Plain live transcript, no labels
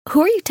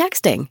Who are you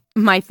texting?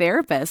 My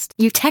therapist.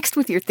 You text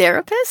with your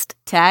therapist?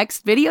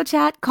 Text, video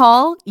chat,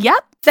 call.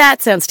 Yep.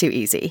 That sounds too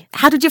easy.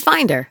 How did you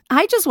find her?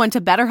 I just went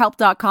to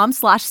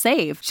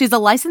betterhelp.com/save. She's a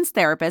licensed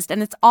therapist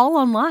and it's all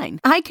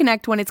online. I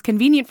connect when it's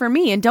convenient for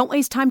me and don't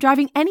waste time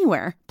driving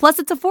anywhere. Plus,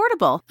 it's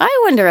affordable. I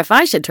wonder if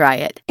I should try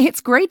it.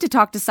 It's great to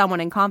talk to someone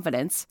in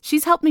confidence.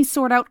 She's helped me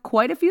sort out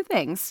quite a few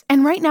things.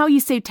 And right now you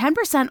save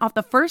 10% off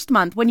the first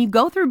month when you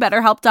go through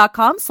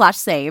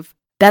betterhelp.com/save.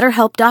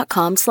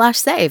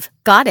 BetterHelp.com/save.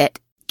 Got it.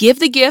 Give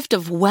the gift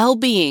of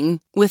well-being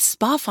with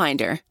Spa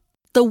Finder,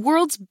 the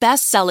world's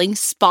best-selling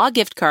spa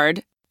gift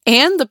card,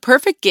 and the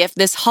perfect gift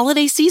this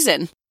holiday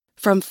season.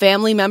 From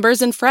family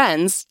members and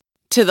friends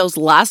to those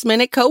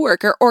last-minute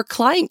coworker or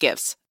client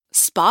gifts,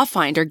 Spa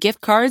Finder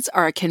gift cards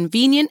are a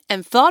convenient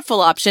and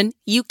thoughtful option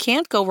you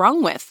can't go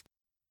wrong with.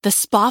 The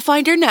Spa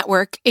Finder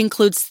network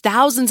includes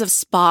thousands of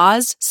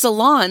spas,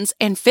 salons,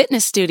 and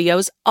fitness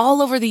studios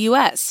all over the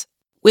U.S.,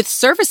 with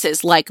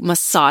services like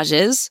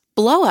massages,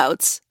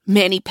 blowouts,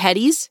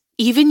 mani-pedis,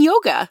 even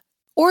yoga.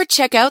 Or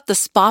check out the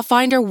Spa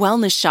Finder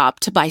Wellness Shop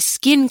to buy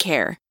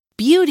skincare,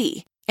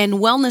 beauty, and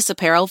wellness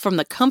apparel from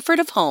the comfort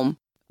of home.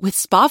 With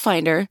Spa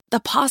Finder, the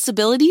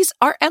possibilities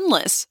are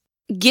endless.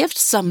 Gift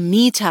some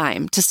me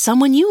time to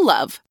someone you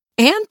love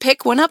and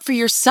pick one up for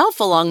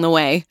yourself along the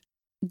way.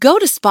 Go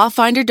to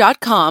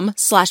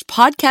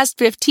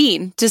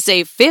spafinder.com/podcast15 to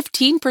save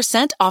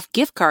 15% off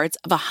gift cards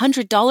of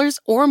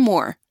 $100 or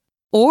more.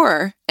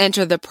 Or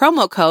enter the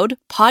promo code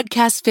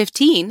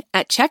podcast15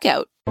 at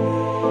checkout.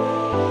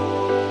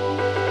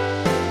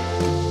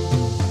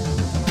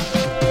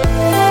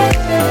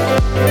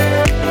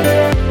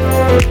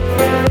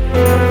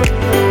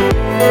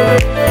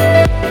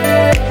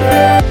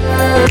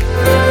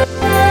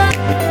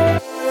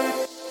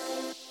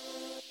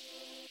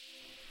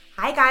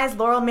 Hi guys,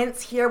 Laurel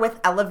Mintz here with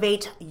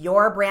Elevate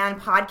Your Brand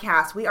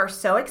podcast. We are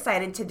so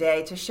excited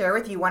today to share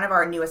with you one of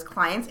our newest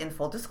clients in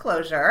full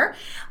disclosure,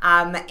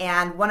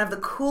 and one of the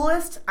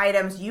coolest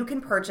items you can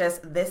purchase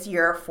this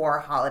year for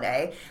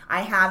holiday.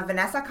 I have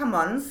Vanessa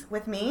Camons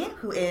with me,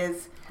 who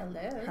is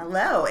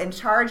in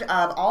charge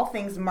of all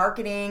things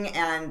marketing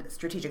and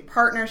strategic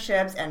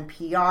partnerships and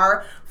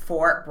PR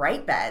for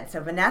BrightBed. So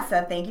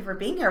Vanessa, thank you for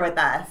being here with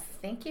us.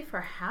 Thank you for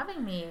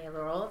having me,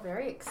 Laurel.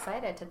 Very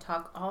excited to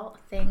talk all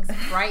things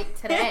bright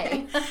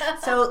today.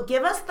 So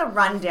give us the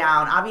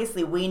rundown.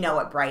 Obviously, we know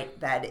what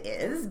BrightBed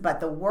is,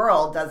 but the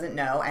world doesn't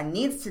know and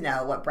needs to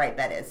know what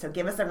BrightBed is. So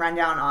give us a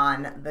rundown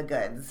on the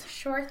goods.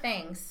 Sure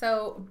thing.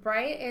 So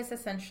Bright is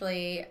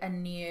essentially a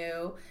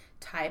new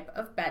type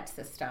of bed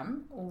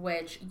system,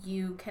 which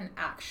you can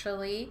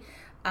actually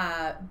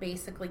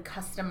basically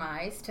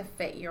customize to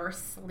fit your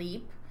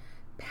sleep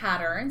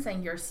patterns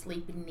and your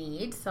sleep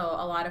needs. So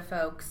a lot of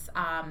folks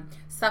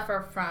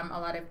suffer from a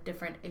lot of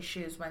different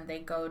issues when they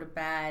go to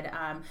bed.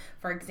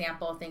 For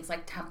example, things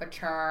like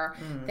temperature,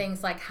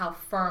 things like how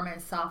firm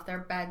and soft their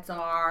beds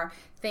are,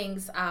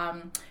 things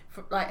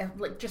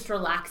like just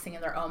relaxing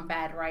in their own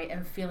bed, right,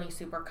 and feeling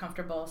super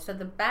comfortable. So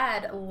the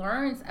bed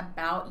learns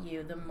about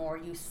you the more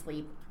you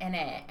sleep in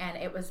it, and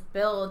it was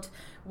built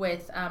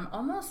with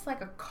almost like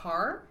a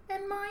car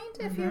in mind,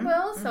 if you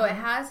will. So it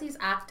has these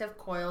active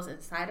coils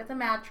inside of the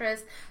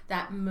mattress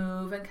that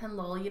move and can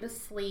lull you to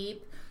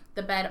sleep.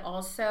 The bed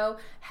also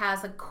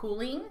has a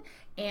cooling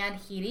and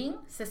heating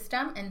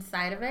system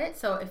inside of it.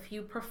 So if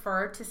you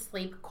prefer to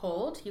sleep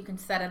cold, you can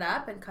set it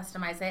up and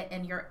customize it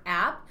in your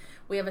app.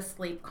 We have a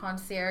sleep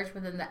concierge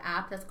within the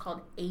app that's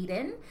called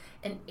Aiden.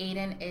 And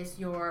Aiden is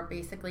your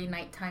basically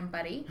nighttime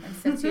buddy and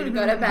sends you to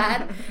go to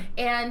bed.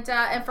 And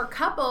for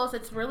couples,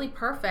 it's really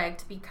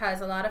perfect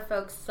because a lot of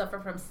folks suffer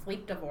from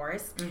sleep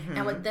divorce.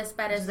 And what this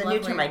bed is a new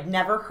term. I'd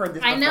never heard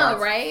this before. I know,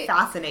 right?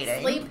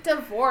 Fascinating. Sleep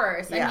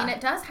divorce. Yeah. I mean,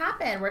 it does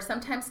happen where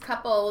sometimes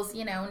couples,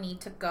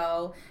 need to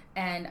go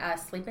and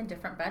sleep in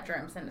different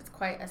bedrooms, and it's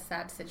quite a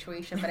sad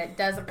situation, but it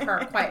does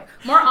occur quite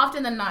more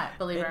often than not,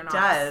 believe it or not.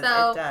 It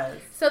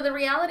does. So the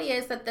reality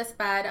is that this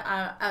bed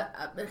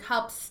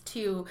helps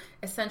to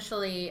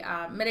essentially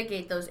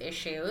mitigate those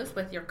issues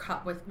with your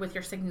with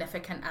your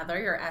significant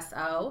other, your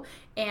SO,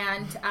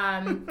 and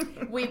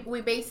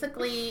we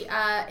basically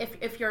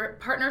if your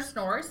partner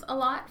snores a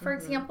lot, for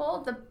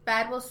example, the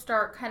bed will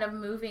start kind of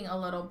moving a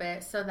little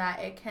bit so that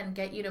it can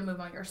get you to move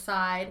on your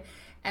side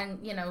and,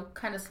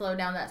 kind of slow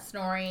down that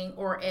snoring.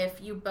 Or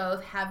if you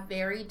both have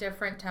very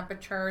different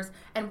temperatures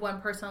and one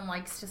person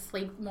likes to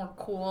sleep more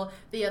cool,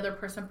 the other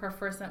person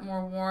prefers it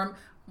more warm,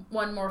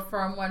 one more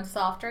firm, one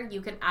softer,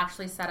 you can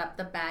actually set up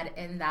the bed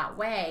in that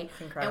way.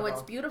 Incredible. And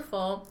what's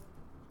beautiful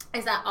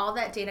is that all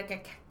that data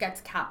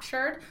gets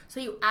captured, so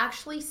you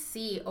actually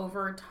see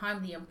over time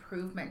the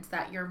improvements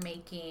that you're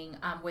making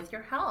with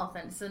your health,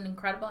 and it's an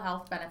incredible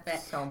health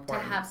benefit to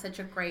have such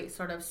a great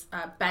sort of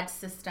bed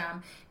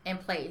system in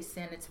place,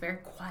 and it's very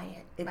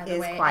quiet. It by the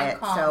is way, quiet.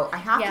 And calm. So I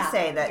have to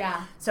say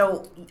that.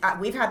 So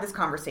we've had this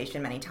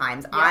conversation many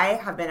times. Yeah. I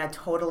have been a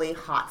totally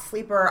hot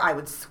sleeper. I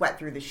would sweat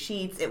through the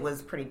sheets. It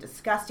was pretty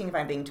disgusting, if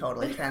I'm being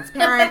totally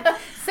transparent.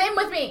 Same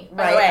with me.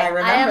 Right, I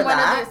remember that. One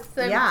of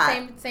those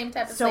same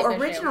type of So sleep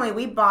originally issue.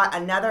 we bought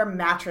another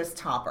mattress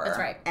topper. That's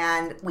right.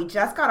 And we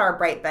just got our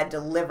Bright bed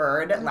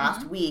delivered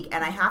last week,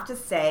 and I have to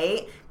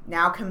say,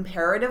 now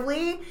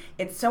comparatively,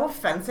 it's so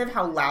offensive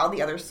how loud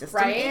the other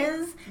system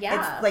is.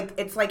 Yeah.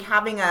 It's like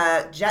having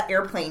a jet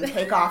airplane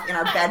take off in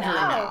our bedroom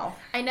now.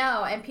 I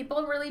know, and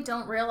people really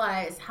don't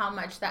realize how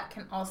much that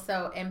can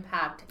also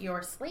impact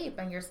your sleep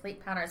and your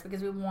sleep patterns,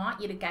 because we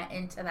want you to get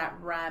into that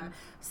REM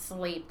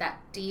sleep, that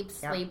deep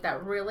sleep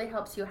that really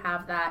helps you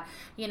have that,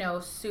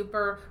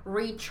 super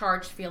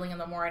recharged feeling in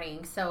the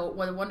morning. So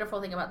what the wonderful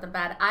thing about the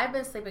bed, I've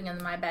been sleeping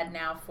in my bed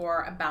now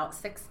for about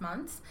 6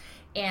 months.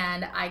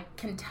 And I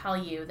can tell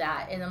you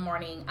that in the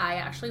morning, I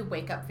actually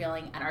wake up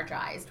feeling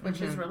energized, which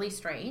is really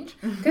strange,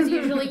 because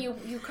usually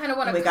you kind of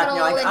want to cuddle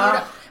and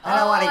I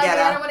don't want to get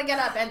up. I don't want to get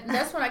up. And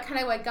this one, I kind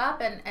of wake up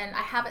and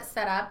I have it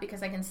set up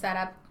because I can set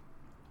up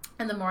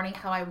in the morning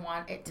how I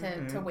want it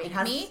to wake it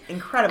has me.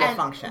 Incredible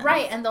function.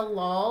 Right, and the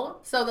lull.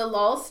 So the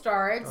lull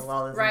starts. The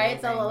lull is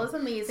amazing. The lull is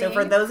amazing. So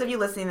for those of you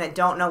listening that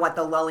don't know what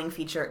the lulling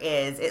feature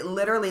is, it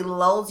literally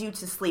lulls you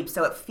to sleep.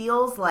 So it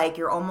feels like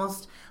you're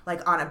almost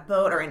like on a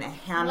boat or in a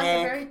hammock.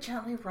 Like very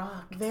gently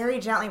rocked. Very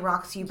gently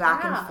rocks you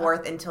back and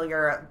forth until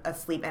you're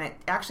asleep, and it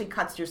actually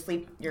cuts your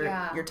sleep,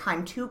 your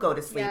time to go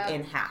to sleep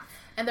in half.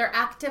 And they're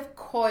active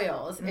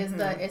coils is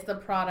the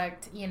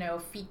product,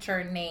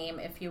 feature name,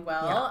 if you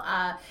will.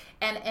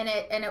 And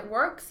it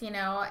works, and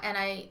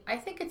I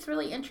think it's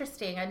really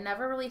interesting. I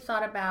never really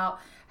thought about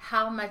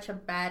how much a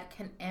bed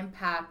can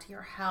impact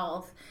your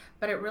health,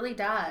 but it really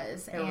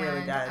does.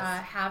 Really does.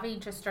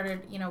 Having just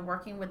started,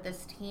 working with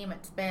this team,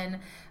 it's been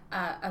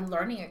a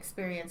learning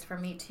experience for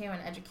me too,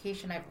 and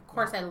education. Of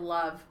course, I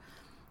love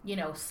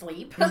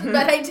sleep,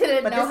 but I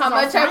didn't know how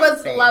much I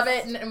would love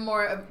it and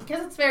more,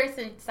 because it's very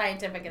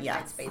scientific and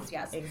science-based.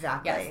 Yes,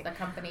 exactly. Yes, the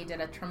company did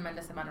a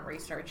tremendous amount of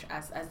research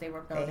as they were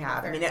building. They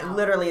have. I mean, it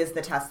literally is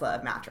the Tesla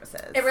of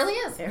mattresses. It really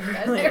is. It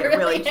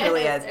really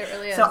truly is. It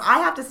really is. So I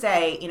have to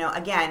say,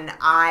 again,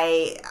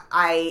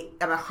 I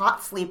am a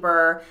hot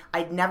sleeper.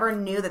 I never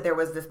knew that there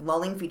was this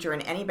lulling feature in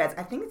any beds.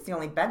 I think it's the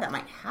only bed that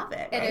might have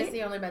it. It is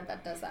the only bed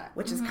that does that,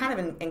 which is kind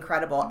of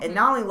incredible. It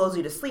not only lulls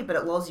you to sleep, but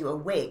it lulls you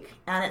awake,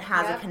 and it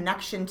has a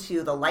connection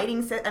to the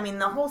lighting system. I mean,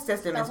 the whole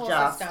system is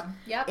just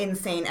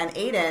insane. And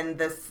Aiden,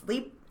 the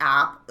sleep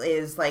app,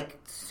 is like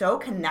so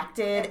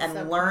connected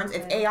and learns.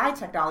 It's AI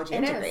technology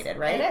integrated,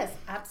 right? It is,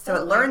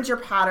 absolutely. So it learns your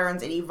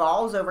patterns. It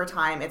evolves over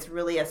time. It's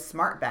really a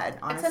smart bed,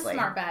 honestly. It's a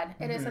smart bed.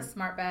 It is a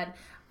smart bed.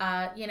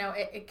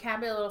 It can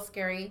be a little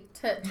scary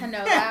to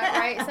know that,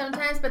 right?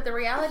 Sometimes, but the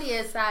reality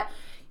is that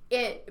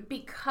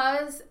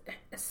because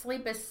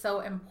sleep is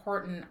so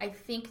important, I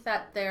think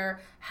that there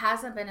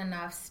hasn't been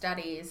enough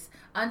studies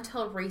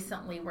until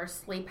recently where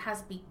sleep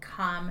has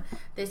become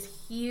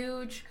this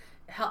huge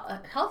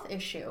health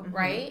issue,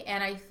 right?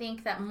 And I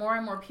think that more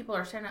and more people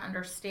are starting to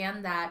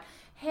understand that,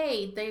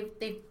 hey,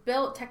 they've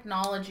built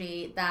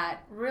technology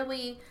that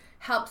really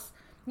helps.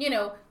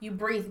 You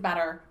breathe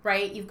better,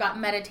 right? You've got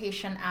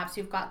meditation apps.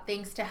 You've got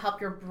things to help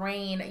your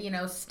brain,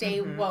 stay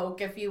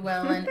woke, if you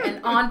will,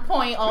 and on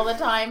point all the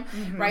time,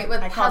 right?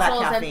 With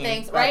puzzles and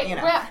things, but,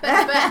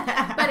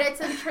 right? But it's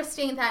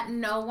interesting that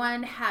no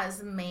one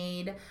has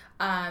made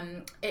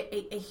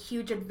a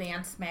huge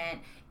advancement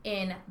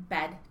in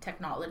bed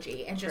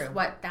technology and just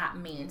what that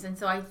means. And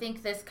so I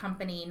think this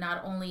company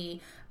not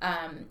only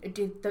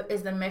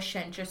is the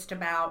mission just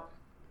about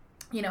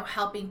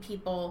helping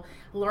people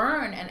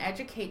learn and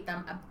educate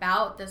them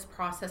about this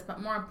process,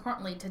 but more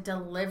importantly, to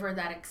deliver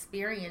that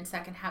experience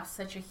that can have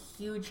such a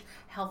huge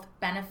health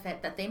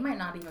benefit that they might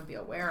not even be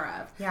aware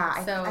of.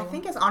 Yeah, so, I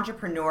think as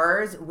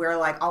entrepreneurs, we're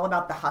like all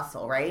about the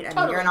hustle, right?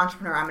 I mean, you're an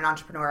entrepreneur, I'm an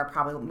entrepreneur,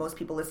 probably most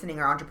people listening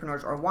are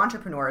entrepreneurs or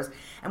wantrepreneurs,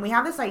 and we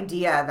have this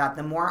idea that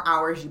the more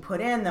hours you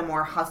put in, the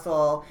more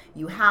hustle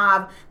you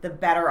have, the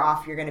better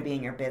off you're going to be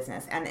in your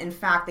business. And in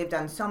fact, they've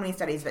done so many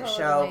studies that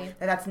show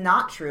that that's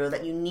not true,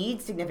 that you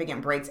need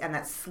significant breaks, and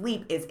that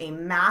sleep is a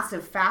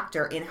massive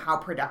factor in how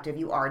productive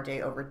you are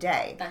day over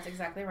day. That's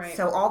exactly right.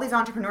 So all these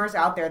entrepreneurs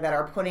out there that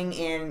are putting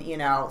in,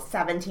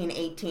 17,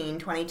 18,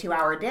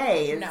 22-hour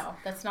days. No,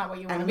 that's not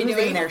what you want to be doing. And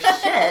losing their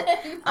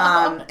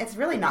shit. It's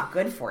really not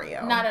good for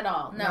you. Not at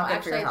all. No,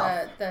 actually,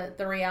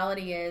 the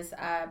reality is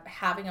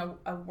having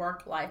a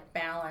work-life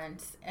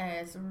balance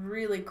is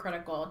really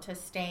critical to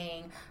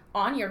staying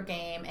on your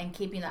game and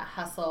keeping that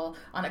hustle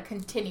on a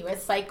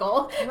continuous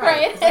cycle,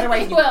 right?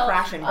 Otherwise you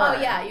crash and burn.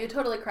 Oh yeah, you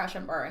totally crash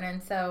and burn.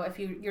 And so if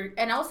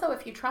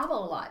you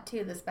travel a lot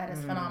too, this bed is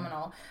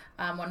phenomenal.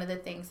 One of the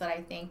things that I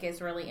think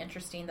is really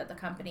interesting that the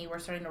company we're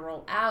starting to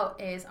roll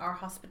out is our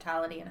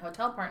hospitality and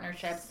hotel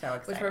partnerships,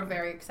 which we're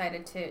very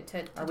excited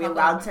to Are we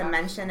allowed to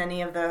mention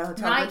any of the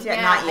hotel groups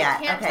yet? Not yet.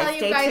 I can't tell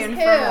you guys tuned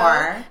for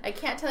more. I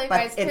can't tell you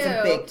guys who. But it's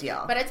a big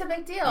deal. But it's a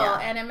big deal. Yeah.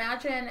 And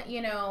imagine,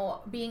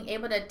 being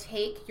able to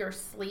take your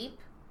sleep,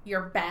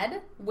 your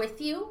bed with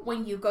you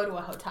when you go to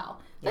a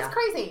hotel. That's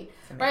crazy,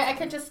 right? I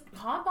could just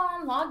hop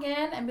on, log in,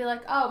 and be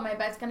like, oh, my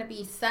bed's going to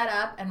be set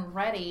up and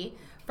ready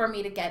for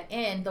me to get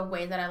in the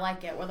way that I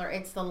like it, whether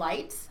it's the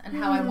lights and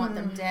how I want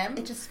them dim.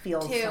 It just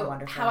feels to so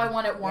wonderful. how I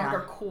want it warm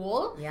or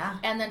cool. Yeah.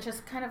 And then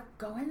just kind of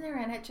go in there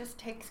and it just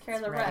takes care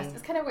of the ready. rest.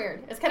 It's kind of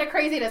weird. It's kind of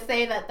crazy to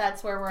say that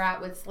that's where we're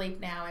at with sleep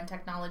now and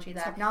technology.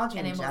 Technology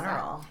in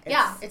general.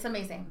 It's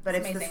amazing. But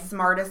it's the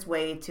smartest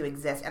way to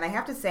exist. And I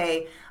have to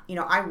say, you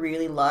know, I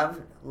really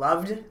loved,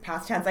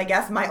 past tense, I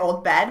guess, my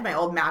old bed, my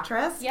old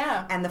mattress.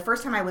 Yeah. And the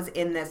first time I was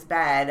in this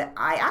bed,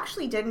 I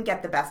actually didn't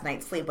get the best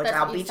night's sleep, which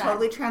I'll be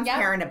totally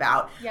transparent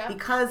about. Yeah.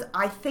 Because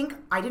I think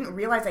I didn't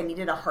realize I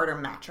needed a harder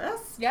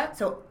mattress. Yeah.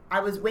 So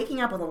I was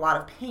waking up with a lot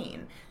of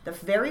pain. The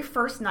very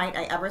first night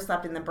I ever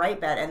slept in the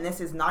Bright bed, and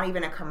this is not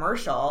even a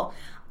commercial,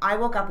 I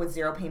woke up with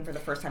zero pain for the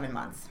first time in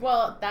months.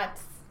 Well,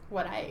 that's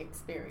what I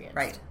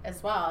experienced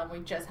as well. And we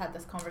just had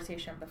this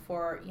conversation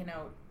before, you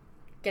know,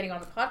 getting on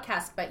the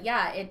podcast. But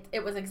yeah,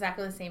 it was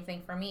exactly the same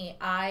thing for me.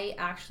 I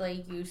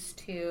actually used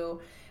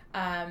to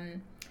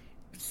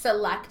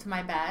select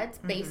my beds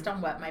based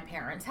on what my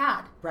parents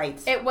had. Right.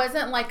 It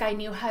wasn't like I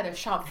knew how to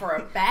shop for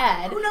a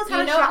bed. Who knows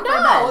how to shop for a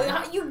bed?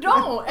 No, you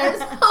don't. And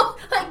so,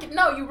 like,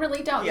 no, you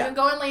really don't. Yeah. You can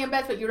go and lay in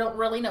bed, but you don't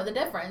really know the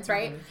difference,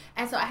 right?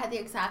 And so I had the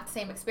exact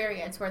same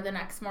experience where the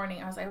next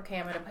morning I was like, okay,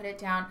 I'm going to put it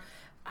down.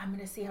 I'm going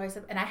to see how I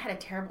sleep. And I had a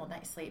terrible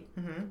night's sleep,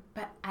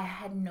 but I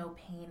had no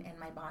pain in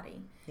my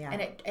body. Yeah.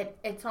 And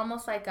it's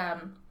almost like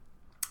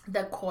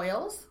the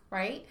coils,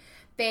 right?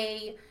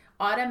 They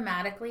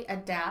automatically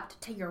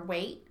adapt to your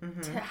weight,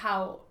 to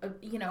how,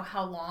 you know,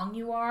 how long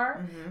you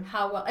are,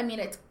 how well, I mean,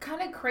 it's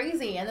kind of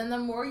crazy. And then the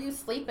more you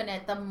sleep in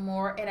it, the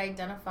more it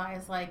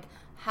identifies, like,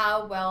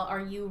 how well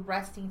are you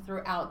resting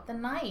throughout the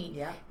night?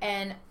 Yeah.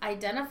 And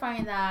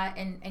identifying that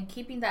and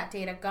keeping that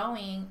data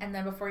going. And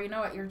then before you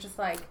know it, you're just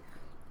like,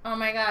 oh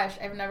my gosh,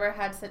 I've never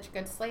had such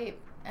good sleep.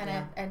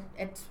 And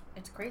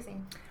it's crazy.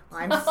 Well,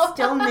 I'm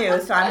still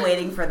new, so I'm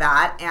waiting for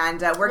that. And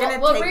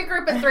we'll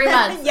regroup in 3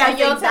 months. Yes,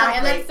 and exactly.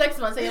 And then 6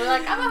 months. And you're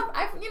like,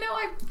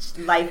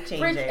 life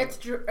changing.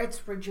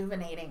 It's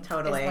rejuvenating.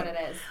 Totally. Is what it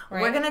is.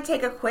 Right? We're going to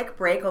take a quick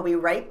break. We'll be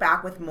right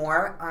back with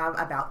more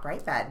about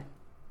Bright Bed.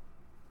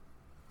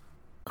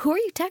 Who are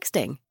you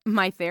texting?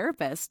 My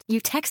therapist.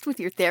 You text with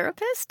your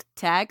therapist?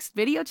 Text,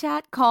 video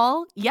chat,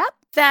 call. Yep.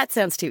 That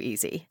sounds too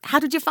easy. How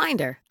did you find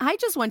her? I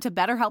just went to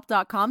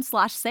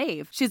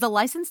BetterHelp.com/save. She's a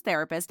licensed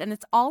therapist and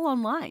it's all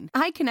online.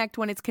 I connect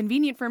when it's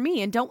convenient for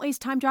me and don't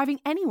waste time driving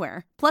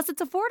anywhere. Plus,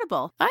 it's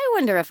affordable. I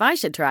wonder if I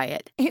should try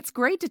it. It's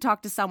great to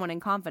talk to someone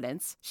in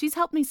confidence. She's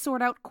helped me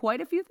sort out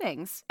quite a few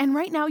things. And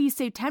right now you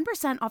save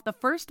 10% off the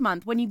first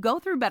month when you go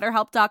through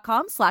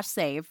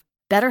BetterHelp.com/save.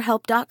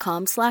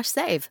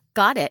 BetterHelp.com/save.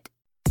 Got it.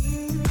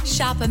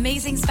 Shop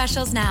amazing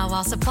specials now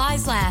while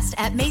supplies last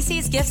at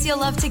Macy's Gifts You'll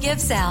Love to Give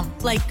sale.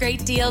 Like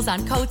great deals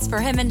on coats for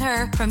him and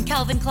her from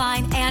Calvin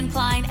Klein, Anne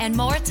Klein, and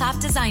more top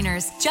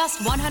designers.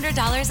 Just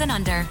 $100 and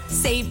under.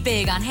 Save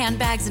big on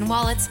handbags and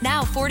wallets,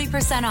 now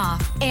 40%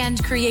 off.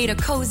 And create a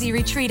cozy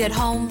retreat at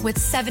home with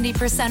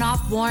 70%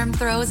 off warm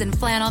throws and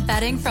flannel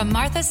bedding from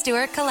Martha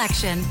Stewart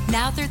Collection.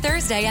 Now through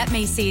Thursday at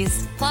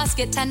Macy's. Plus,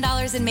 get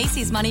 $10 in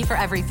Macy's money for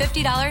every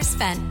 $50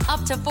 spent.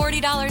 Up to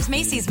 $40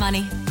 Macy's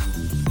money.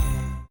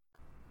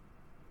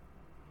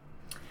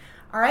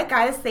 All right,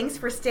 guys, thanks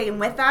for staying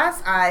with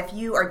us. If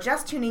you are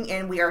just tuning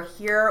in, we are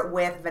here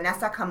with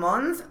Vanessa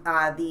Camons,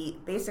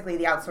 basically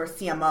the outsourced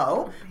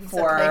CMO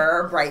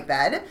for Bright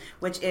Bed,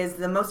 which is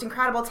the most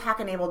incredible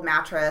tech-enabled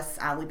mattress.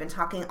 We've been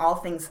talking all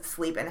things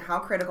sleep and how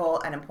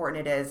critical and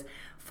important it is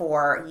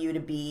for you to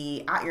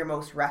be at your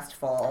most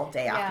restful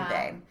day after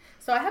day.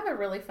 So I have a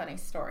really funny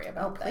story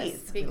about this. Oh,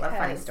 please. We love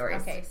funny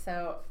stories. Okay,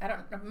 so I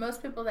don't know.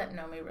 Most people that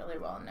know me really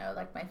well know,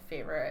 like, my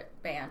favorite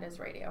band is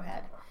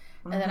Radiohead.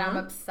 And then I'm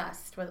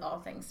obsessed with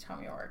all things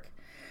Tom York.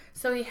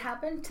 So he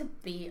happened to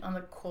be on the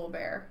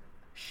Colbert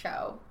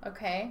Show,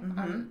 okay?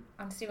 On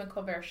Stephen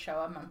Colbert's show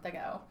a month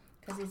ago.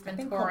 Because he's been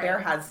touring.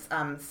 Colbert has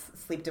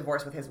sleep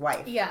divorce with his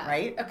wife,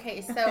 right?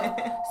 Okay, so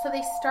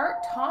they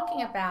start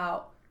talking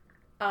about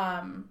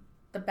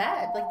the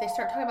bed. Like, they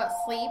start talking about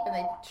sleep,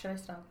 and should I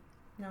stop?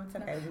 No, it's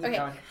okay.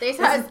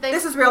 Okay.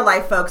 This is real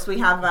life, folks. We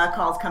have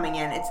calls coming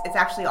in. It's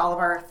actually all of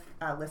our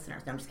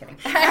listeners. No, I'm just kidding.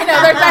 I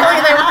know, they're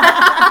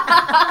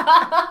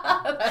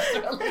That's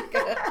really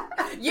good.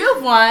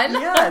 You've won.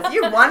 Yes,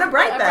 you won a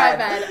Bright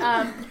Bed.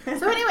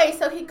 So anyway,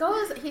 so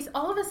he's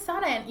all of a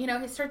sudden, you know,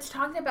 he starts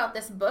talking about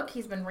this book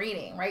he's been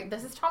reading, right?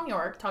 This is Tom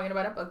York talking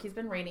about a book he's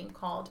been reading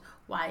called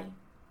Why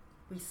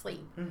We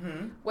Sleep,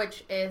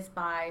 which is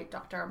by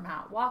Dr.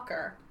 Matt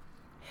Walker,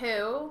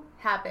 who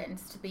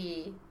happens to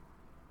be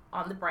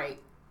on the Bright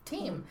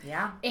team.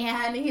 Yeah.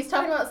 And he's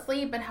talking about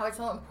sleep and how it's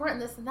so important,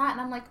 this and that. And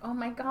I'm like, oh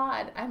my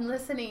God, I'm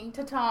listening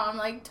to Tom,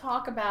 like,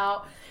 talk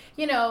about,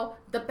 you know,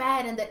 the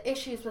bed and the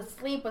issues with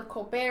sleep with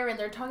Colbert. And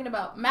they're talking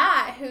about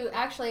Matt, who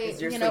actually,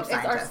 you know, is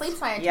our sleep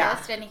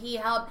scientist. Yeah. And he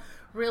helped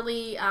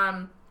really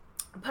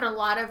But a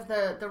lot of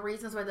the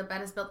reasons why the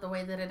bed is built the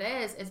way that it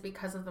is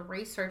because of the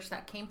research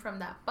that came from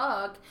that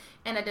book,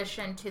 in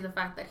addition to the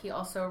fact that he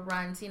also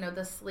runs,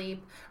 the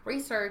sleep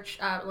research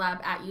lab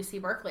at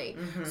UC Berkeley.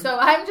 So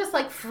I'm just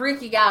like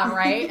freaking out,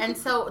 right? And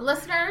so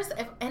listeners,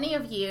 if any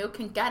of you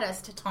can get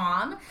us to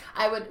Tom,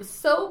 I would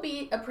so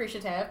be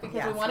appreciative,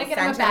 because we want to get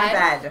him a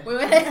bed. We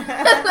want to get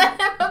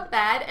him a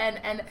bed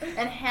and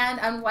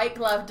hand on white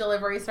glove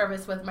delivery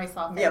service with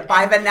myself. Yeah,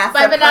 by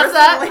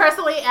Vanessa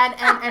personally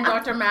and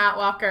Dr. Matt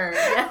Walker.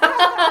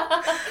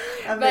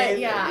 But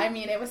yeah, I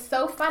mean, it was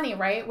so funny,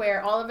 right?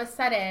 Where all of a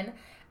sudden,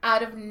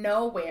 out of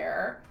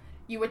nowhere,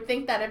 you would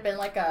think that had been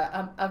like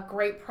a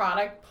great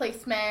product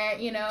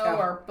placement,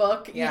 or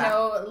book,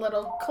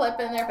 little clip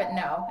in there, but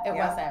no, it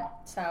wasn't.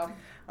 So.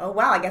 Oh,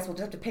 wow. I guess we'll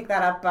just have to pick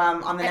that up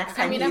on the next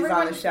time he's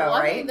on the show,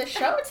 right? The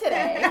show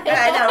today.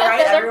 I know,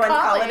 right? Everyone's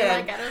calling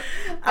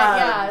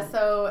in.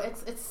 So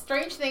it's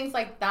strange things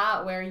like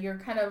that where you're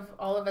kind of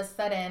all of a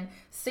sudden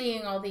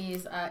seeing all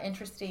these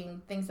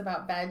interesting things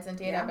about beds and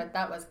data, but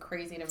that was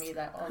crazy to me.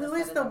 That all Who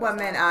is the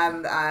woman?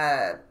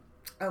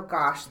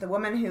 The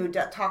woman who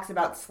talks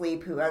about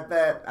sleep, who had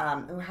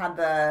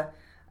the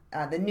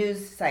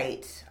news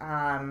site.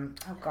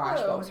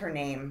 What was her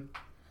name?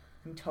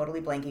 I'm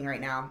totally blanking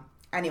right now.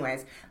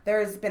 Anyways,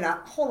 there's been a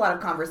whole lot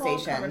of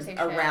conversation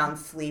around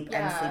sleep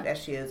and sleep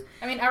issues.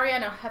 I mean,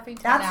 Arianna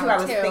Huffington. That's who I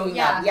was thinking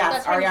of.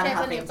 Yes, that's Arianna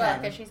Huffington. Huffington.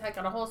 Book, and she's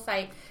got a whole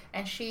site,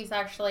 and she's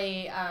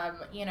actually,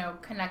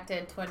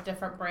 connected to a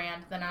different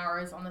brand than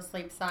ours on the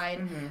sleep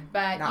side.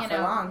 But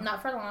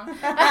not for long.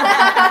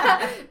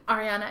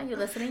 Arianna, you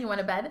listening? You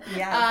want a bed?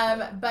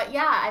 Yeah. But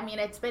yeah, I mean,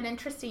 it's been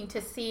interesting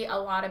to see a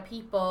lot of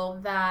people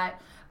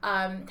that.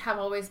 Have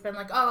always been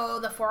like, oh,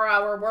 the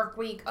 4-hour work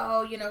week.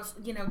 Oh,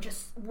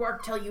 just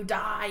work till you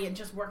die and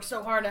just work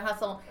so hard and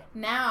hustle.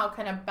 Now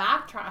kind of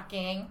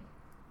backtracking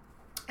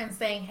and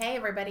saying, hey,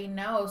 everybody,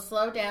 no,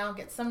 slow down,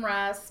 get some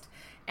rest,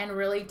 and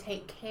really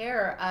take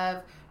care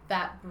of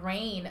that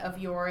brain of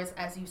yours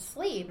as you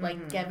sleep.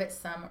 Like, give it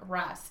some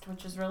rest,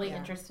 which is really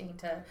interesting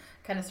to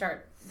kind of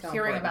start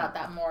hearing about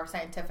that more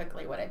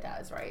scientifically, what it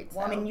does, right?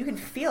 Well, I mean, you can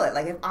feel it.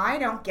 Like, if I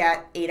don't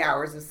get 8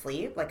 hours of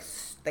sleep, like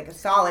a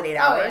solid 8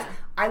 hours,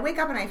 I wake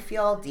up and I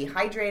feel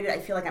dehydrated. I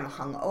feel like I'm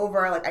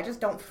hungover. Like, I just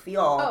don't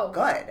feel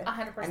good.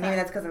 100%. And maybe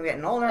that's because I'm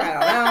getting older. I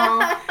don't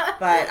know.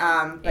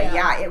 But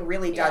yeah, it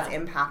really does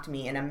impact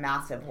me in a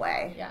massive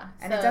way. Yeah.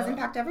 And it does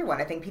impact everyone.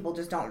 I think people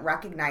just don't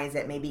recognize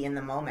it maybe in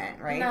the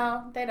moment, right?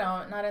 No, they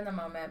don't. Not in the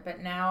moment.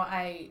 But now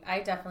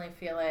I definitely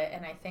feel it.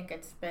 And I think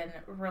it's been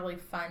really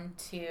fun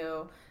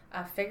to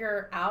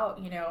figure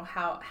out,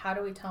 how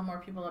do we tell more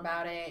people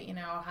about it?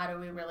 How do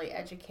we really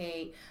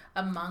educate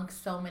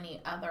amongst so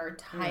many other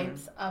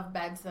types of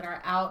beds that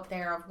are out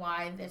there of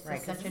why this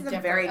is such a different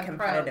approach. Very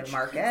competitive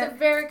market. It's a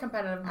very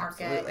competitive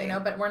market, Absolutely.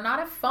 But we're not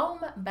a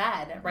foam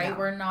bed, right? No.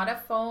 We're not a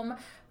foam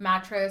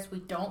mattress. We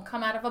don't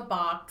come out of a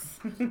box,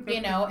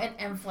 and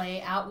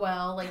inflate out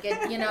well. Like it,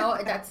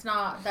 that's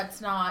not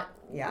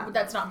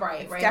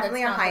Bright, right? It's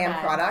definitely a high-end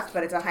product,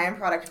 but it's a high-end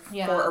product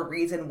for a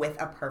reason with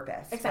a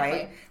purpose,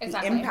 right?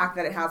 Exactly. The impact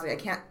that it has, I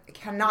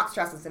cannot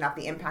stress this enough,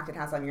 the impact it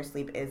has on your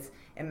sleep is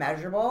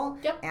immeasurable,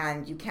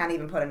 and you can't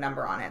even put a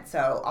number on it.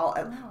 So,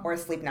 or a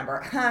sleep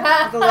number.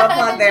 There's a little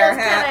plug there.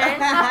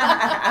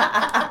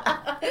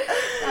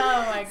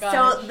 Oh my gosh.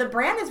 So the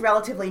brand is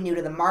relatively new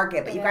to the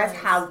market, but you guys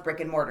have brick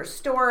and mortar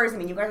stores. I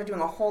mean, you guys are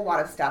doing a whole lot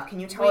of stuff. Can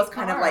you tell us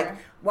kind of like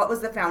what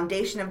was the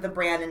foundation of the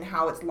brand and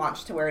how it's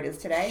launched to where it is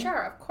today?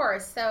 Sure, of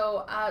course.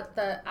 So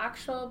the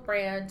actual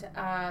brand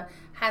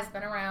has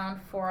been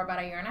around for about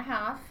 1.5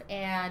 years,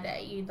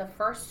 and the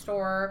first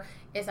store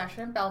is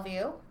actually in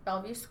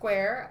Bellevue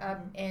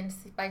Square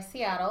by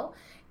Seattle.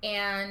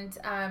 And,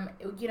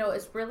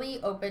 it's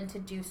really open to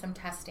do some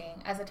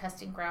testing as a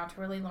testing ground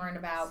to really learn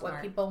about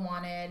what people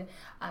wanted.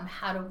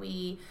 How do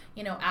we,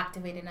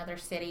 activate in other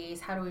cities?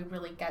 How do we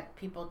really get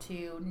people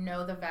to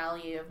know the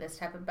value of this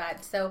type of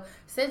bed? So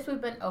since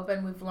we've been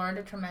open, we've learned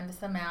a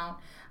tremendous amount.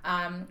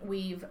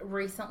 We've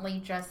recently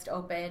just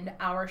opened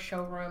our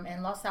showroom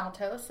in Los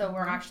Altos. So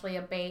we're actually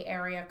a Bay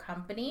Area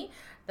company.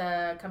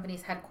 The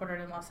company's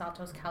headquartered in Los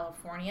Altos,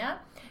 California.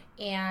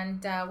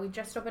 And we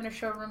just opened a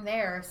showroom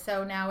there.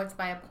 So now it's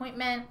by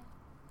appointment.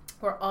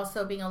 We're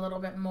also being a little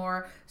bit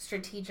more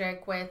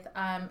strategic with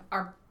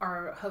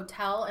our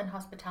hotel and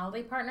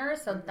hospitality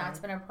partners. So that's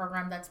been a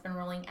program that's been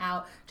rolling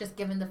out, just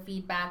given the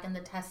feedback and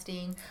the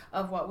testing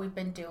of what we've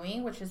been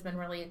doing, which has been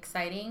really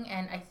exciting.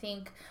 And I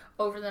think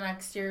over the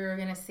next year, you're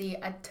going to see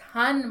a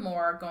ton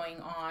more going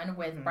on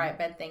with Bright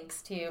Bed,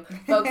 thanks to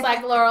folks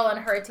like Laurel and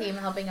her team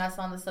helping us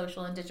on the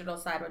social and digital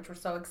side, which we're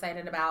so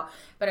excited about.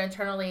 But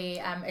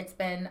internally, it's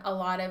been a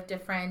lot of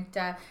different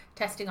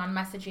testing on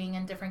messaging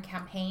and different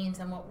campaigns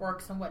and what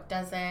works and what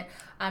doesn't.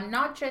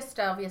 Not just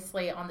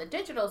obviously on the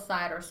digital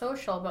side or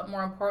social, but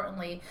more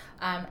importantly,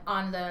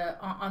 on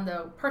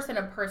the person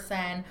to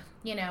person.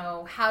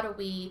 How do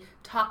we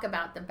talk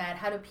about the bed?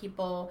 How do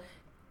people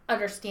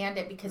understand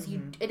it because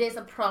it is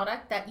a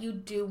product that you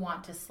do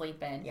want to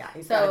sleep in. Yeah,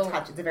 you've got to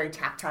touch. It's a very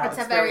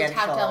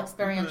tactile,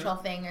 experiential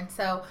thing. And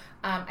so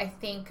I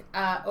think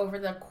over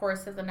the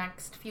course of the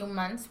next few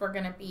months, we're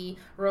going to be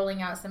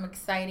rolling out some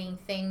exciting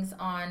things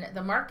on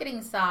the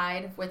marketing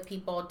side with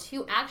people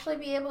to actually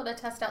be able to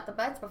test out the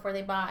beds before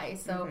they buy.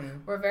 So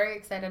we're very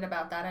excited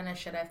about that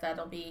initiative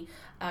that'll be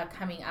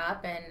coming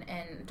up.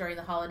 And during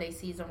the holiday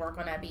season, we're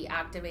going to be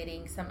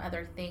activating some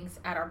other things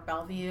at our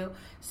Bellevue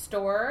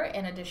store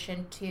in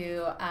addition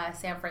to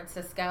San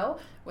Francisco,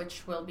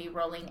 which will be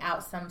rolling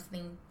out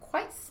something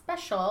quite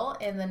special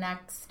in the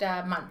next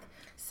month.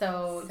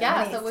 So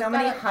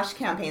many hush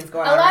campaigns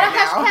going on. A lot of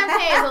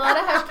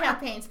hush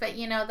campaigns, but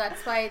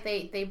that's why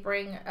they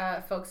bring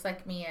folks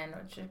like me in,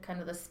 which is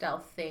kind of the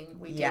stealth thing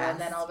we do, and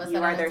then all of a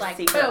sudden it's like,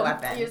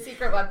 boom, your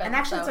secret weapon. And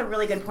actually, it's a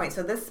really good point.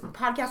 So this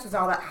podcast is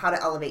all about how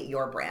to elevate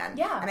your brand.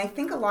 Yeah. And I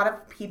think a lot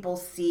of people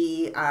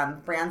see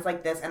brands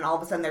like this, and all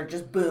of a sudden they're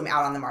just boom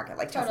out on the market,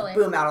 like Tesla,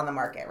 boom out on the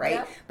market, right?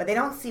 Yep. But they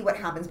don't see what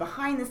happens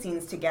behind the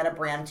scenes to get a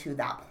brand to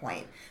that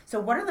point. So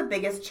what are the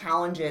biggest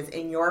challenges,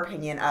 in your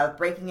opinion, of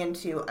breaking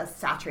into a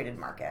saturated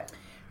market?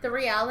 The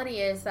reality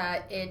is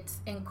that it's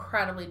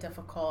incredibly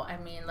difficult. I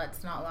mean,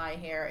 let's not lie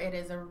here. It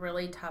is a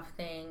really tough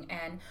thing.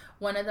 And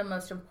one of the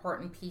most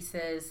important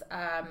pieces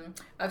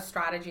of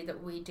strategy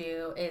that we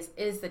do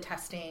is the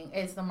testing,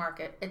 is the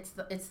market.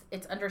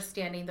 It's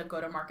understanding the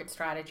go-to-market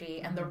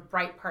strategy and the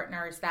right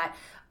partners that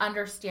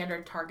understand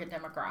our target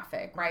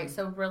demographic, right?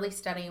 So really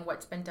studying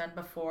what's been done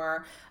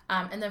before,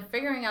 and then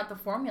figuring out the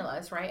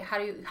formulas, right? How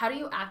do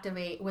you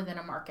activate within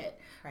a market,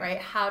 right?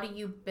 How do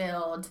you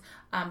build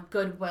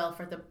goodwill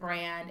for the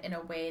brand in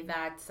a way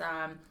that's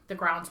the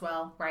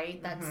groundswell,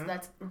 right?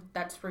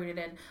 That's rooted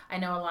in. I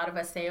know a lot of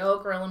us say, "Oh,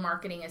 guerrilla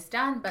marketing is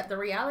done," but the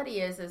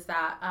reality is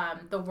that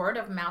the word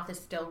of mouth is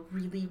still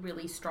really,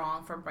 really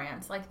strong for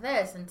brands like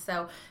this, and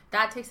so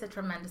that takes a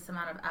tremendous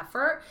amount of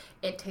effort.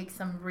 It takes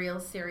some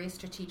real serious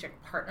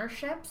strategic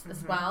partnerships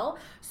as well.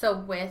 So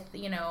with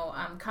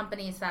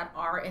companies that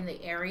are in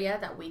the area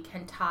that we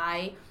can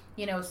tie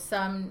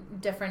some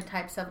different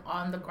types of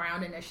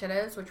on-the-ground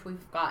initiatives, which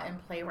we've got in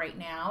play right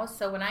now.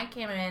 So when I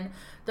came in,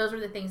 those were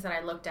the things that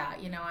I looked at.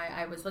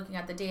 I was looking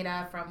at the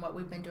data from what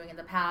we've been doing in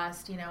the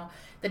past.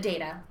 The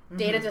data.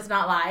 Data does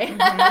not lie.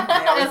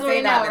 As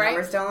we know, right?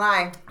 Numbers don't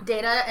lie.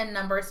 Data and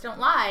numbers don't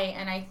lie.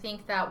 And I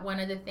think that one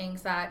of the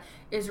things that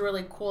is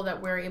really cool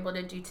that we're able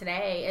to do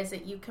today is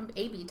that you can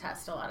A/B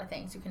test a lot of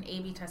things. You can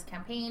A/B test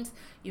campaigns.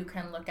 You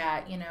can look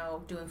at,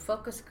 doing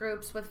focus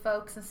groups with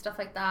folks and stuff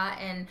like that.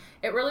 And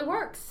it really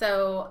works.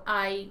 So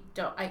I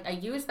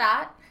use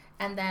that.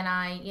 And then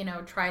I,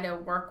 try to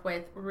work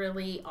with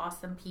really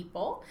awesome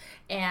people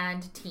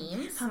and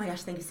teams. Oh my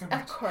gosh, thank you so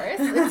much. Of course,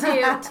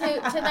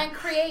 to then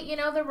create,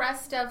 the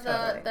rest of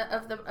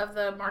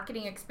the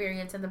marketing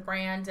experience and the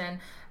brand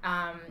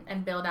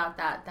and build out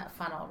that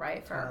funnel,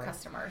 right, for our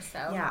customers. So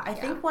I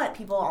think what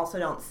people also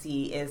don't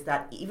see is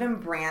that even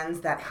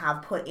brands that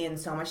have put in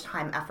so much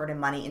time, effort, and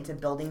money into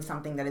building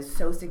something that is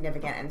so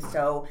significant and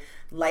so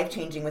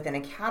life-changing within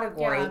a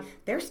category,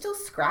 they're still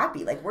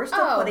scrappy. Like, we're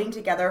still putting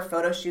together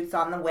photo shoots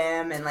on the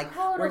whim, and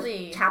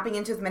we're tapping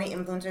into as many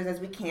influencers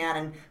as we can,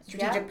 and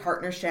strategic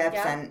partnerships,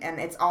 and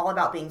it's all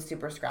about being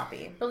super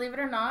scrappy. Believe it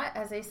or not,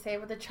 as they say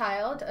with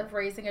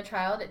raising a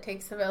child, it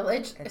takes a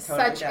village. It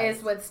totally does.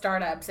 Is with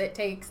startups. It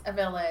takes a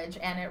village,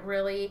 and it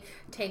really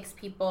takes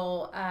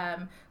people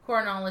who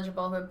are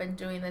knowledgeable, who have been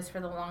doing this for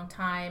the long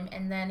time.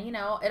 And then,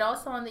 it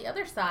also on the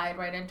other side,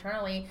 right,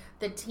 internally,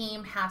 the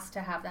team has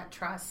to have that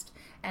trust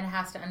and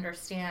has to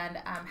understand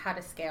how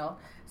to scale.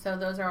 So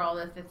those are all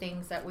the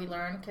things that we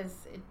learn,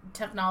 because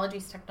technology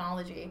is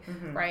technology,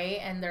 right?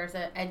 And there's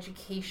an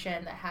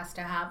education that has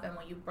to happen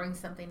when you bring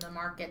something to the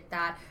market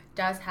that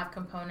does have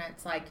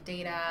components like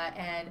data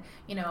and,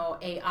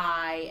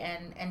 AI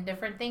and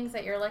different things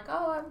that you're like,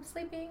 oh, I'm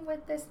sleeping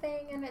with this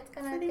thing and it's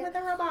going to sleeping with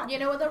a robot.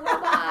 with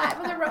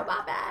a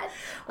robot bed.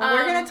 Well,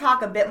 we're going to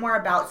talk a bit more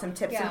about some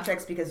tips and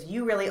tricks, because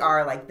you really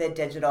are like the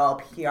digital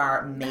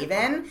PR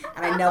maven.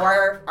 And I know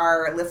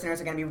our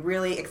listeners are going to be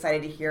really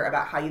excited to hear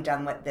about how you've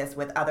done this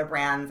with other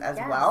brands as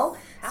well.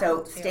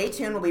 So stay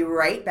tuned. We'll be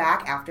right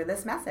back after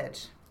this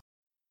message.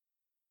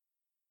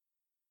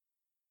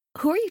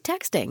 Who are you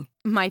texting?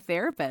 My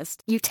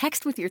therapist. You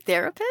text with your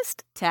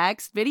therapist?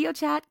 Text, video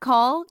chat,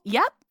 call.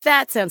 Yep.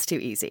 That sounds too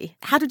easy.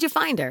 How did you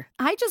find her?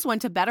 I just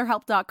went to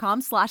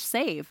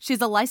BetterHelp.com/save.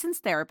 She's a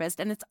licensed therapist,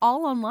 and it's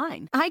all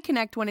online. I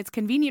connect when it's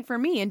convenient for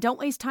me and don't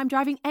waste time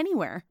driving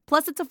anywhere.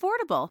 Plus, it's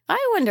affordable.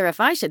 I wonder if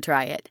I should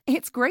try it.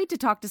 It's great to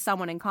talk to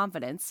someone in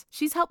confidence.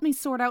 She's helped me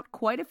sort out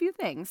quite a few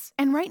things.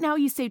 And right now,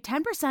 you save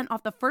 10%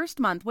 off the first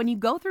month when you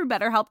go through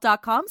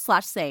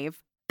BetterHelp.com/save.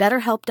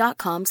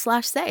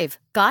 BetterHelp.com/save.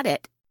 Got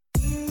it.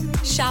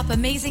 Shop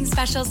amazing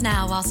specials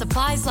now while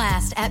supplies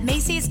last at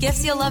Macy's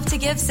Gifts You'll Love to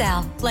Give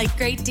sale. Like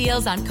great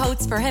deals on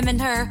coats for him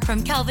and her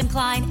from Calvin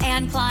Klein,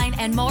 Anne Klein,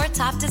 and more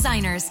top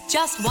designers.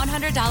 Just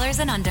 $100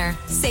 and under.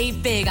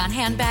 Save big on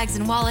handbags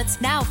and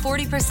wallets, now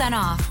 40%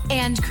 off.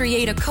 And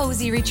create a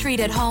cozy retreat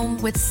at home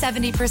with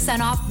 70%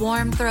 off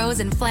warm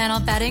throws and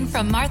flannel bedding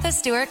from Martha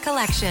Stewart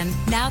Collection.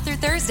 Now through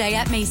Thursday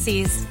at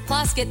Macy's.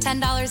 Plus, get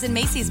 $10 in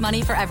Macy's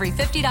money for every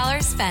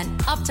 $50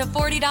 spent. Up to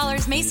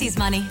 $40 Macy's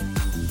money.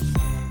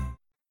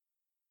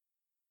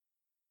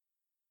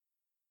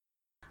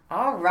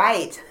 All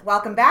right,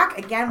 welcome back.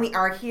 Again, we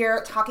are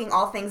here talking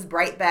all things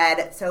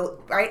Brightbed. So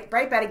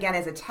Brightbed, again,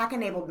 is a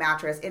tech-enabled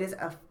mattress. It is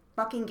a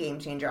fucking game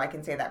changer. I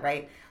can say that,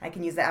 right? I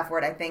can use the F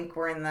word. I think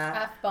we're in the...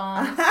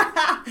 F-bomb.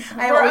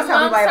 We're amongst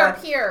our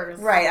peers.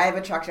 Right, I have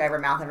a truck driver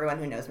mouth. Everyone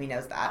who knows me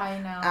knows that.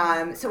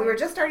 I know. So we were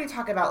just starting to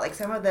talk about like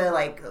some of the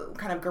like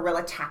kind of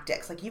guerrilla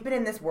tactics. Like you've been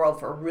in this world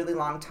for a really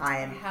long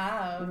time. I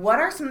have. What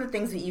are some of the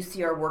things that you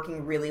see are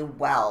working really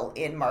well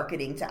in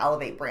marketing to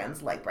elevate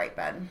brands like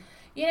Brightbed?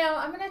 You know,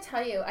 I'm going to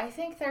tell you, I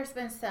think there's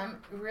been some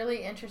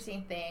really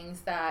interesting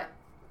things that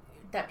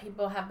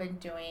people have been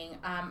doing.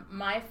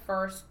 My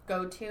first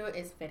go-to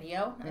is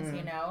video, as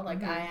you know.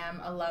 Like, I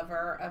am a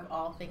lover of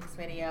all things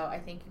video. I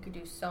think you could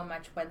do so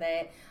much with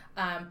it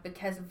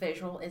because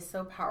visual is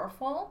so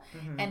powerful.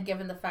 And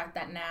given the fact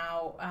that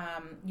now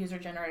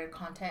user-generated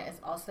content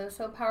is also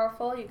so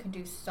powerful, you can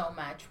do so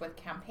much with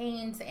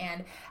campaigns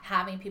and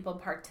having people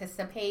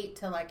participate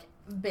to, like,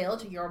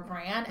 build your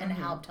brand and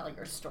help tell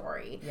your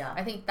story. Yeah.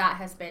 I think that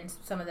has been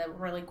some of the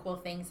really cool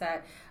things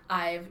that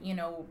I've,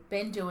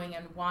 been doing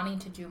and wanting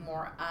to do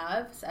more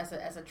of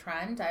as a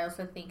trend. I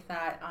also think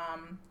that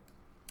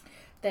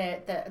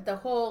the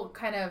whole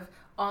kind of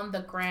on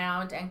the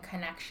ground and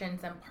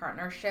connections and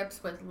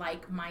partnerships with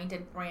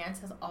like-minded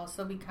brands has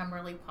also become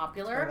really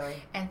popular. Totally.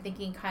 And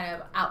thinking kind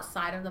of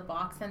outside of the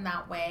box in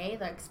that way,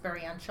 the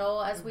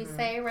experiential, as we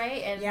say,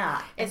 right?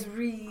 And it's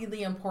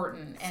really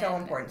important. So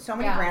important. So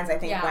many brands, I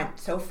think, went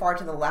so far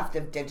to the left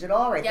of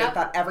digital, right? They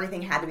thought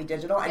everything had to be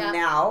digital. And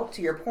now,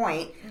 to your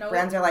point,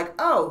 brands are like,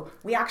 oh,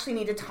 we actually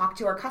need to talk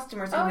to our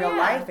customers in real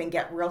life and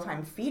get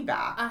real-time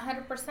feedback.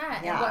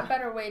 100%. And what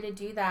better way to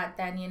do that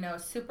than,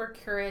 super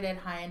curated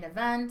high-end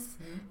events,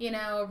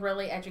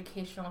 really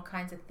educational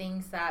kinds of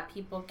things that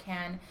people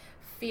can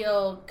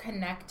feel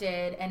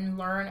connected and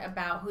learn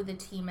about who the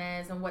team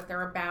is and what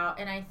they're about.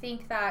 And I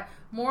think that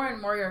more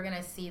and more you're going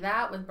to see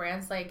that with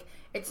brands. Like,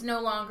 it's no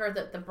longer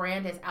that the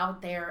brand is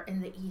out there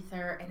in the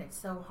ether and it's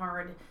so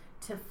hard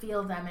to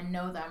feel them and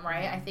know them,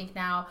 right? I think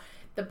now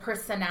the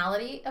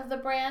personality of the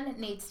brand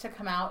needs to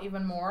come out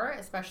even more,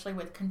 especially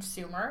with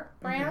consumer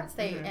brands.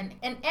 And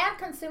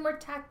consumer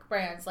tech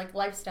brands, like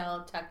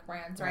lifestyle tech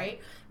brands, right?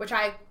 Which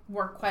I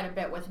work quite a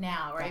bit with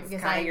now, right? That's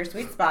because kind of your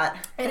sweet spot.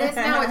 It is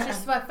now. It's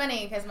just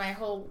funny because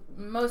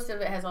most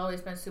of it has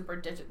always been super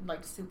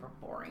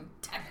boring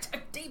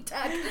deep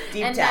tech.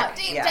 And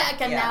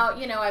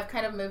now, I've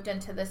kind of moved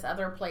into this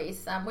other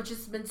place, which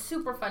has been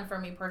super fun for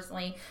me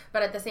personally.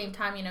 But at the same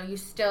time, you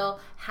still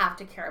have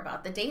to care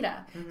about the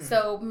data.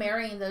 So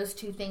marrying those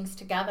two things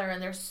together,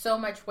 and there's so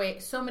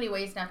many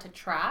ways now to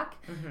track,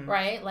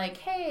 right? Like,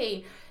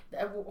 hey,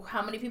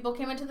 how many people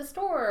came into the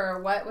store?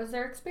 What was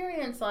their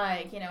experience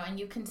like? And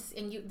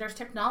there's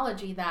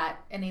technology that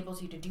enables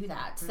you to do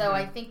that. So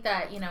I think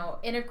that,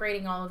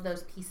 integrating all of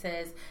those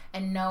pieces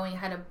and knowing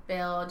how to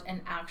build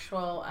an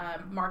actual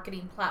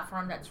marketing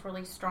platform that's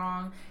really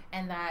strong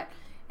and that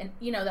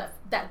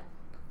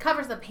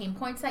covers the pain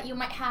points that you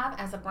might have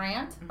as a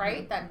brand,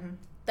 right?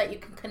 That you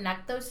can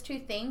connect those two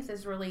things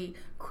is really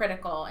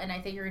critical. And I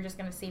think you're just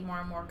going to see more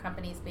and more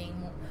companies being,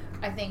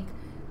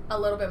 a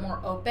little bit more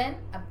open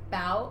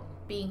about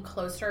being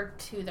closer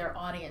to their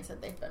audience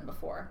that they've been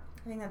before.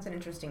 I think that's an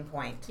interesting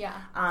point. Yeah.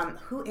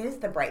 Who is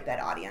the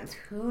Brightbed audience?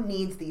 Who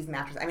needs these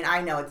mattresses? I mean, I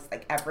know it's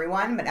like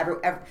everyone, but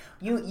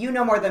you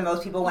know more than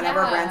most people. Whenever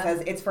a brand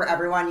says it's for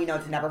everyone,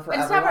 it's never for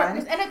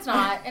everyone. And it's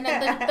not. And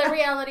the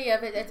reality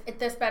of it,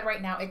 this bed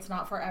right now, it's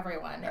not for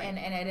everyone. Right. And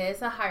it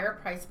is a higher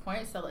price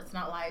point, so let's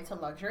not lie, it's a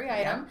luxury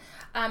item.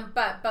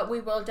 But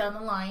we will down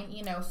the line,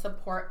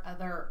 support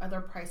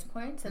other price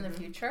points in the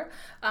future.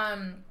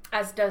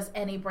 As does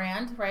any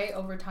brand, right,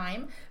 over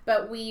time.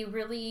 But we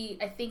really,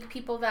 I think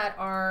people that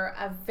are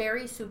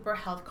very super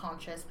health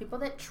conscious, people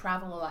that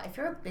travel a lot, if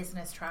you're a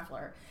business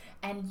traveler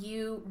and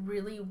you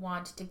really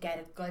want to get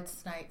a good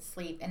night's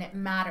sleep, and it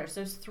matters,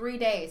 those 3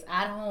 days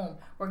at home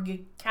where you're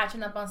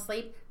catching up on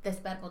sleep, this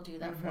bed will do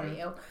that for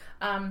you.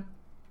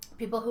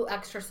 People who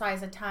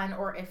exercise a ton,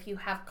 or if you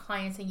have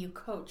clients and you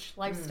coach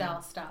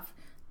lifestyle stuff,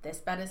 this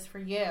bed is for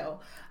you.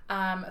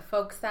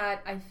 Folks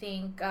that I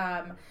think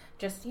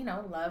just,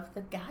 love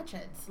the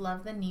gadgets,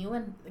 love the new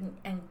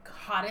and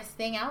hottest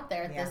thing out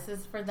there. Yeah. This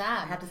is for them.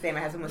 I have to say, my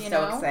husband was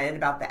so excited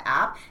about the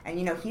app. And,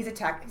 he's a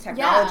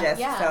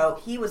technologist, so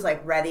he was,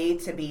 ready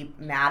to be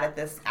mad at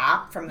this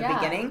app from the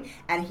beginning.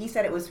 And he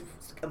said it was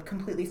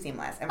completely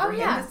seamless. And for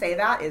him to say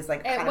that is,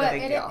 kind of a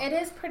big deal. It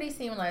is pretty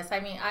seamless. I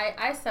mean,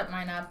 I set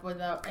mine up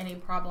without any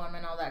problem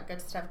and all that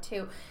good stuff,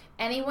 too.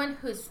 Anyone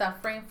who's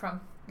suffering from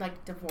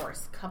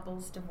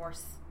couples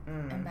divorce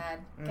in bed.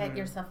 Get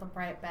yourself a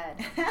bright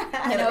bed. You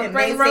It may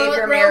bring save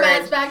your romance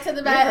marriage. back to the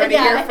You bed. heard it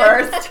here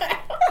first.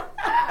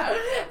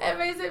 It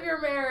may save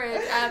your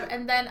marriage.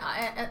 And then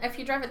if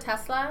you drive a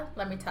Tesla,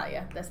 let me tell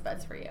you, this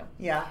bed's for you.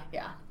 Yeah.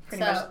 Yeah.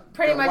 Pretty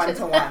Pretty much much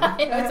the one-to-one.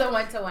 It's a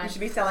one-to-one. You should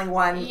be selling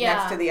one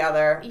next to the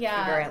other.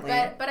 Yeah, concurrently.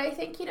 but I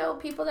think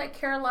people that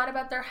care a lot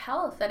about their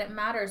health, that it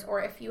matters,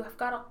 or if you've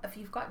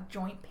got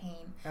joint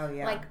pain,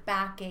 like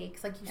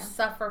backaches, like you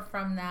suffer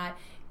from that,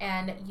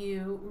 and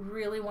you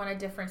really want a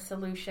different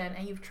solution,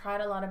 and you've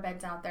tried a lot of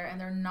beds out there and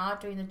they're not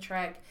doing the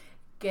trick.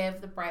 Give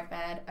the Bright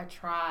Bed a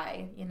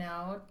try.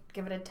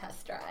 Give it a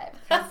test drive.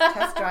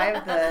 Test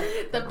drive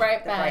the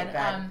Bright Bed. Bright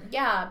Bed.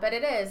 But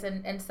it is,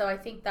 and so I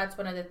think that's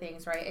one of the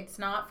things, right? It's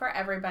not for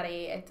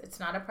everybody. It's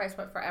not a price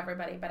point for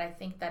everybody, but I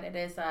think that it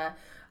is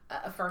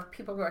for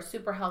people who are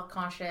super health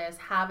conscious,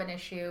 have an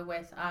issue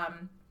with.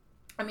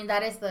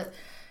 That is the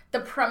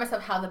premise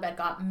of how the bed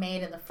got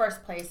made in the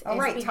first place. Oh, is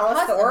right. Tell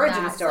us the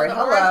origin story. So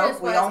Hello.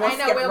 We almost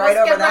skipped right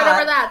over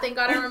that. Thank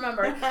God I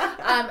remembered.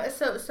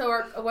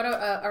 One of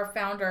our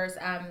founders,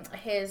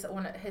 his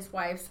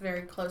wife's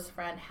very close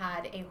friend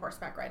had a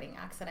horseback riding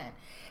accident,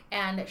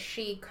 and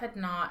she could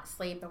not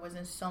sleep and was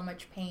in so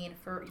much pain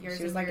for years.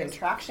 She was and years. in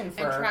traction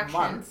for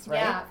months, right?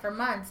 Yeah, for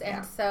months,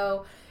 and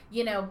so.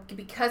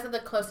 Because of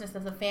the closeness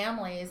of the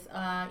families,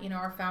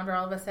 our founder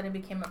all of a sudden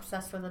became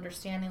obsessed with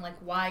understanding,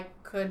 why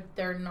could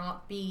there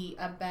not be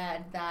a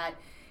bed that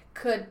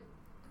could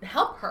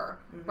help her,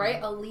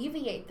 right?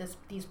 Alleviate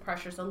these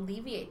pressures,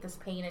 alleviate this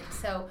pain. And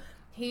so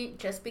he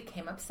just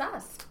became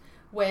obsessed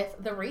with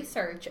the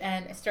research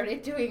and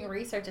started doing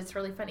research. It's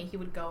really funny. He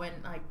would go and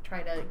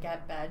try to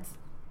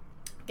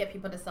get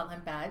people to sell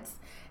him beds,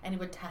 and he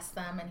would test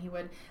them, and he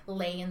would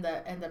lay in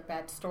the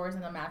bed stores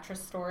and the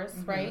mattress stores,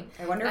 right?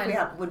 I wonder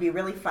if would be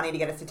really funny to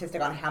get a statistic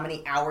on how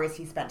many hours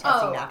he spent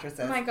testing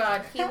mattresses. Oh my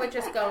God, he would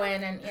just go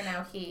in and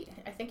I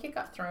think he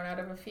got thrown out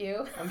of a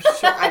few. I'm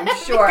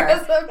sure.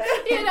 Because of,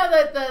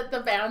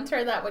 the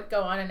banter that would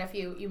go on, and if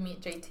you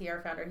meet JT, our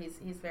founder,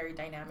 he's very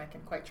dynamic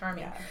and quite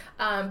charming.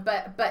 Yeah.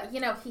 But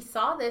he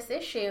saw this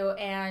issue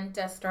and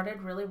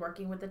started really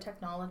working with the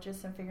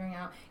technologists and figuring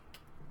out,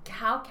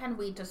 how can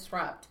we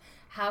disrupt?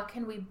 How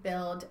can we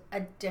build a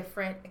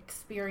different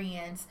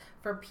experience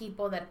for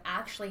people that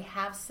actually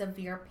have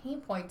severe pain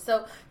points?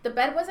 So the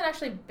bed wasn't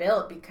actually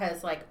built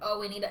because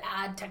we need to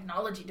add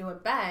technology to a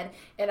bed.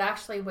 It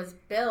actually was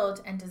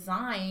built and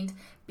designed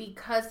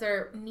because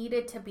there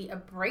needed to be a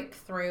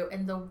breakthrough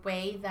in the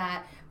way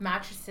that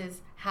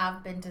mattresses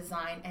have been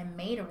designed and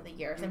made over the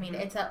years. I mean,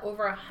 it's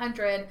over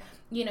 100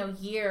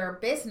 year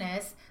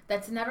business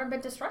that's never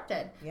been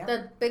disrupted. Yeah.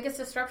 The biggest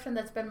disruption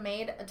that's been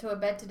made to a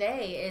bed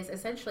today is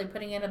essentially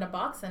putting it in a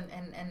box and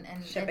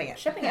shipping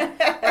it,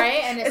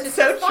 right? And it's just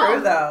so true,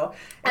 though.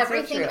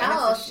 Everything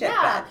else,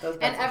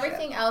 and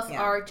everything else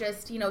are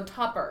just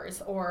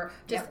toppers, or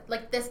just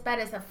this bed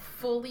is a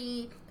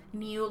fully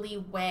newly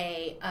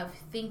way of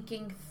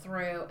thinking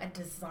through a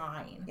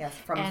design. Yes,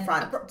 from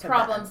front to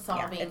problem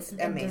solving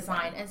and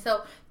design. And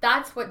so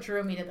that's what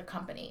drew me to the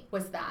company,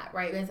 was that,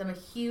 right? Because I'm a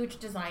huge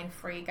design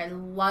freak. I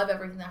love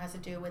everything that has to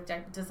do with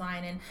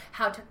design and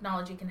how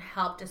technology can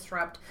help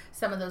disrupt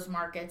some of those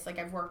markets.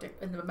 I've worked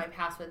in my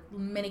past with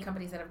many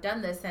companies that have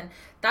done this, and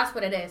that's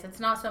what it is.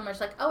 It's not so much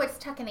it's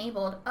tech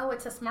enabled,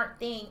 it's a smart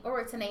thing, or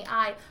it's an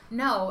AI.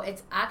 No,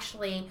 it's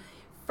actually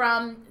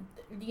from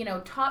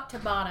top to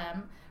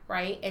bottom,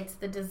 right? It's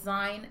the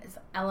design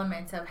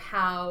elements of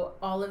how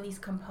all of these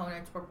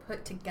components were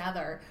put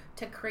together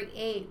to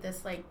create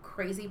this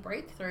crazy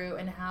breakthrough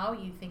in how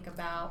you think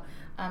about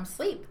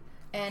sleep.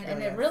 And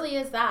it really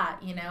is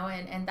that,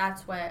 and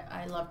that's what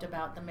I loved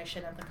about the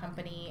mission of the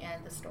company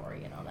and the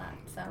story and all that.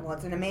 So, well,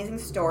 it's an amazing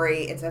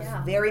story. It's a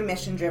very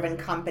mission-driven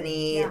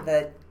company.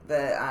 Yeah.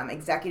 The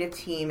executive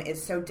team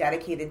is so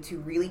dedicated to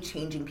really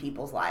changing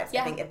people's lives.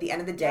 I think at the end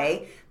of the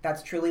day,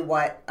 that's truly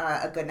what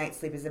a good night's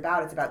sleep is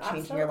about. It's about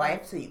changing your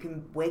life so you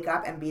can wake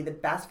up and be the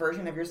best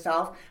version of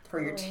yourself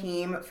for your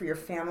team, for your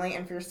family,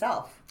 and for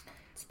yourself.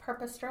 It's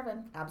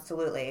purpose-driven.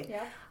 Absolutely.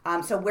 Yeah.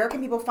 So where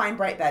can people find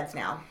Bright Beds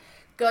now?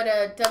 Go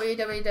to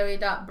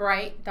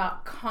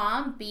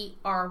www.bryte.com,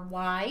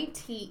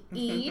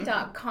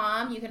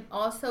 BRYTE.com. You can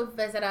also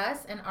visit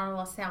us in our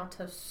Los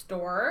Altos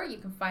store. You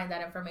can find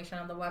that information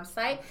on the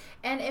website.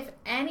 And if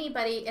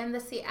anybody in the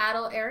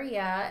Seattle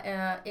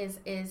area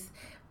is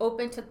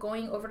open to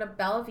going over to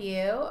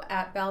Bellevue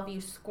at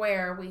Bellevue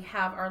Square, we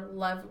have our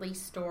lovely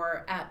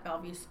store at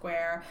Bellevue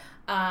Square.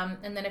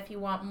 And then if you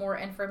want more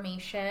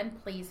information,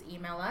 please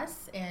email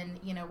us, and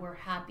we're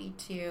happy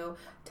to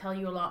tell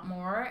you a lot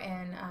more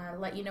and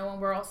let you know when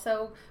we're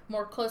also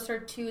more closer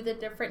to the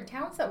different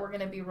towns that we're going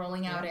to be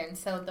rolling out in.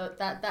 So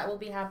that will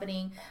be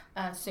happening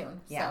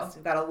soon. Yes, so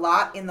we've got a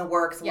lot in the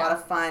works, a lot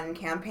of fun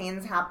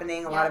campaigns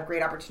happening, a lot of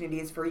great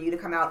opportunities for you to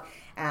come out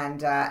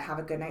and have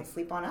a good night's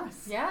sleep on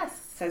us.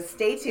 Yes. So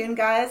stay tuned,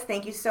 guys.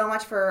 Thank you so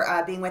much for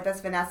being with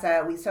us,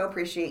 Vanessa. We so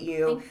appreciate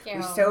you. Thank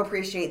you. We so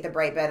appreciate the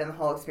Bright Bed and the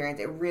whole experience.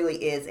 It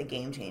really is a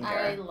game changer.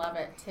 I love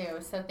it too.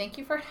 So thank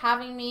you for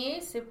having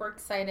me. Super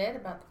excited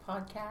about the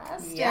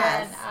podcast.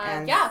 Yes.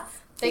 And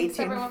stay thanks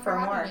tuned everyone for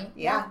having me.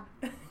 Yeah.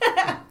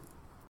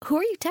 Who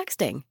are you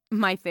texting?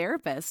 My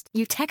therapist.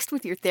 You text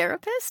with your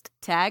therapist?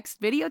 Text,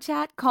 video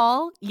chat,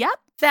 call. Yep.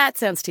 That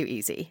sounds too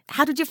easy.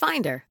 How did you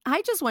find her?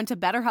 I just went to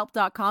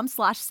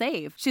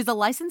betterhelp.com/save. She's a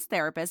licensed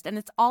therapist and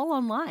it's all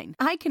online.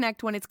 I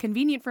connect when it's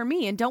convenient for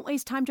me and don't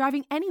waste time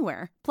driving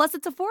anywhere. Plus,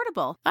 it's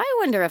affordable. I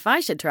wonder if I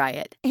should try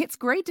it. It's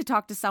great to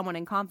talk to someone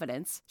in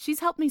confidence. She's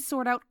helped me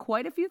sort out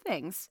quite a few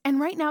things.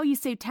 And right now you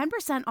save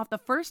 10% off the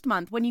first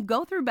month when you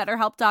go through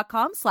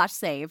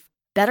betterhelp.com/save.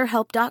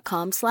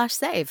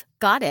 BetterHelp.com/save.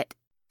 Got it.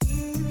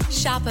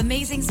 Shop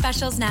amazing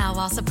specials now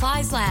while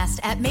supplies last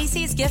at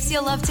Macy's Gifts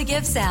You'll Love to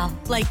Give sale.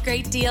 Like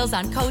great deals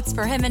on coats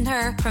for him and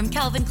her from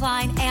Calvin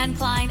Klein, Anne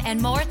Klein, and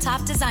more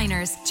top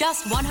designers.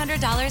 Just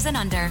 $100 and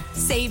under.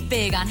 Save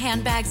big on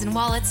handbags and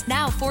wallets,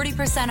 now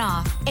 40%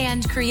 off.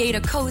 And create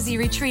a cozy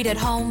retreat at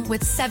home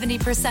with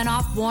 70%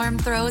 off warm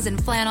throws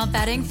and flannel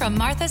bedding from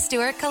Martha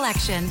Stewart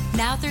Collection.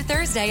 Now through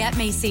Thursday at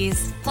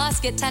Macy's. Plus,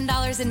 get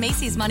 $10 in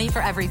Macy's money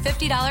for every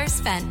 $50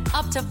 spent.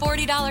 Up to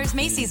 $40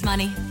 Macy's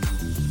money.